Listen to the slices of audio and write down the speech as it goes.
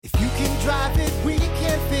drive it, we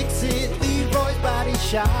can fix it. Leroy's Body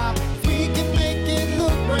Shop. We can make it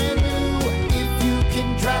look brand new. If you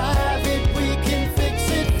can drive it, we can fix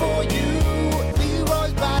it for you.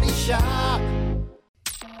 Leroy's Body Shop.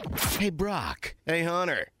 Hey, Brock. Hey,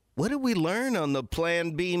 Hunter. What did we learn on the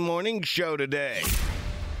Plan B morning show today?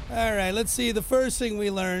 All right, let's see. The first thing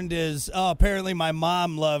we learned is apparently my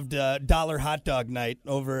mom loved dollar hot dog night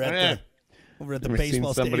over at the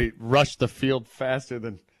baseball stadium. Somebody rush the field faster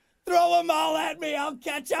than... Throw them all at me. I'll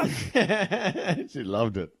catch them. She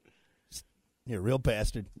loved it. You're a real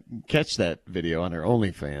bastard. Catch that video on her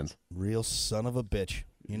OnlyFans. Real son of a bitch.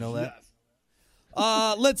 You know that?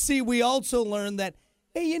 Yes. Let's see. We also learned that,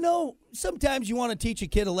 hey, sometimes you want to teach a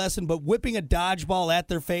kid a lesson, but whipping a dodgeball at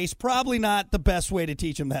their face, probably not the best way to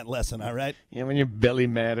teach them that lesson, all right? Yeah, when you're Billy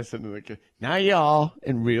Madison and the kid, now y'all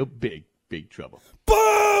in real big trouble.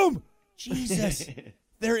 Boom! Jesus.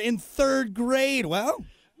 They're in third grade. Well,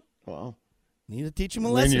 need to teach them a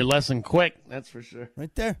lesson. Learn your lesson quick, that's for sure.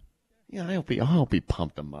 Right there. Yeah, I hope he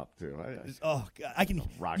pumped them up too.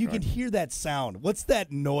 God, you can hear that sound. What's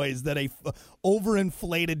that noise that a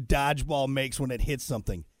overinflated dodgeball makes when it hits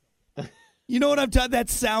something? You know what I'm talking? That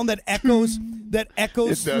sound that echoes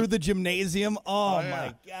through the gymnasium. Oh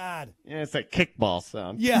my God! Yeah, it's that kickball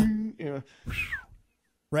sound. Yeah, yeah.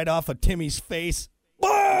 Right off of Timmy's face.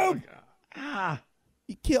 Boom!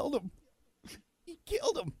 He killed him.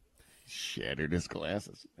 Shattered his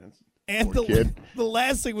glasses. And the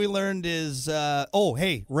last thing we learned is,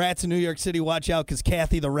 hey, rats in New York City, watch out, because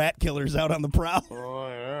Kathy the rat killer's out on the prowl. Oh,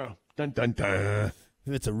 yeah. Dun, dun, dun.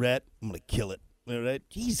 If it's a rat, I'm going to kill it. All right?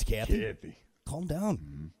 Jeez, Kathy. Calm down.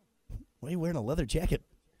 Mm-hmm. Why are you wearing a leather jacket?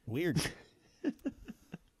 Weird.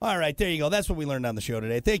 All right, there you go. That's what we learned on the show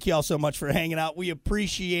today. Thank you all so much for hanging out. We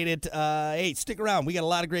appreciate it. Hey, stick around. We got a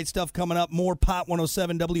lot of great stuff coming up. More Pop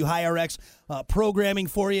 107 WHIRX programming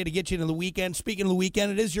for you to get you into the weekend. Speaking of the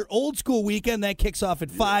weekend, it is your old school weekend. That kicks off at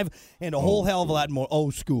 5 and a whole hell of a lot more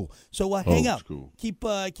old school. So hang out. Keep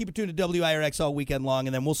it tuned to WIRX all weekend long,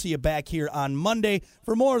 and then we'll see you back here on Monday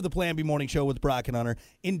for more of the Plan B Morning Show with Brock and Hunter.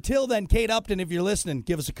 Until then, Kate Upton, if you're listening,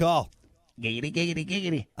 give us a call. Giggity, giggity,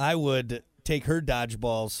 giggity. I would take her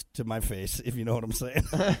dodgeballs to my face, if you know what I'm saying.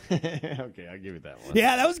 Okay, I'll give you that one.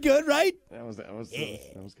 Yeah, that was good, right? That was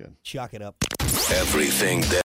good. Chalk it up. Everything that